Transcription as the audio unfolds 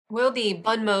Will the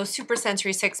BUNMO Super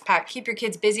Sensory 6-pack keep your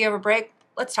kids busy over break?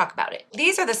 Let's talk about it.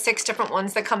 These are the 6 different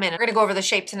ones that come in. We're gonna go over the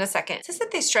shapes in a second. It says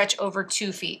that they stretch over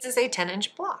 2 feet. This is a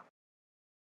 10-inch block.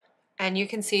 And you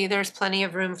can see there's plenty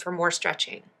of room for more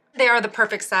stretching. They are the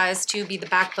perfect size to be the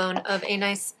backbone of a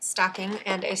nice stocking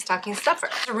and a stocking stuffer.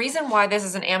 The reason why this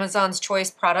is an Amazon's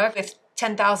Choice product with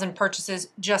 10,000 purchases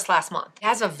just last month. It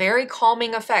has a very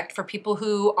calming effect for people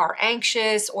who are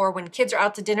anxious or when kids are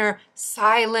out to dinner.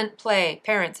 Silent play.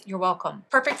 Parents, you're welcome.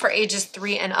 Perfect for ages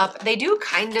 3 and up. They do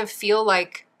kind of feel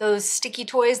like those sticky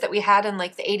toys that we had in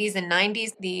like the 80s and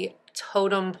 90s. The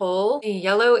totem pole. The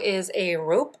yellow is a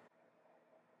rope.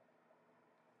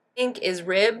 Pink is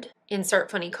ribbed. Insert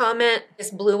funny comment.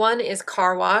 This blue one is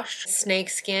car wash,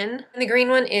 snake skin. And the green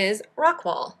one is rock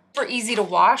wall. Super easy to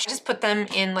wash. Just put them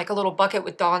in like a little bucket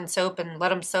with Dawn soap and let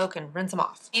them soak and rinse them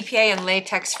off. EPA and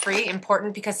latex free,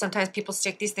 important because sometimes people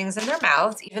stick these things in their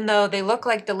mouths. Even though they look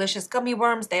like delicious gummy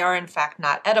worms, they are in fact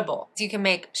not edible. So you can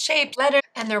make shaped letters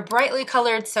and they're brightly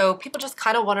colored, so people just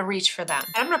kind of want to reach for them.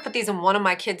 I'm gonna put these in one of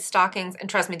my kids' stockings, and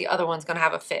trust me, the other one's gonna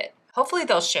have a fit. Hopefully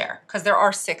they'll share, because there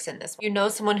are 6 in this. You know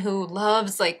someone who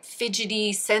loves like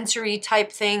fidgety, sensory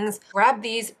type things, grab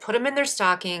these, put them in their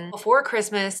stocking before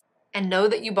Christmas, and know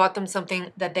that you bought them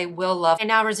something that they will love. And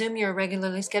now resume your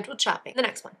regularly scheduled shopping. The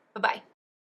next one. Bye-bye.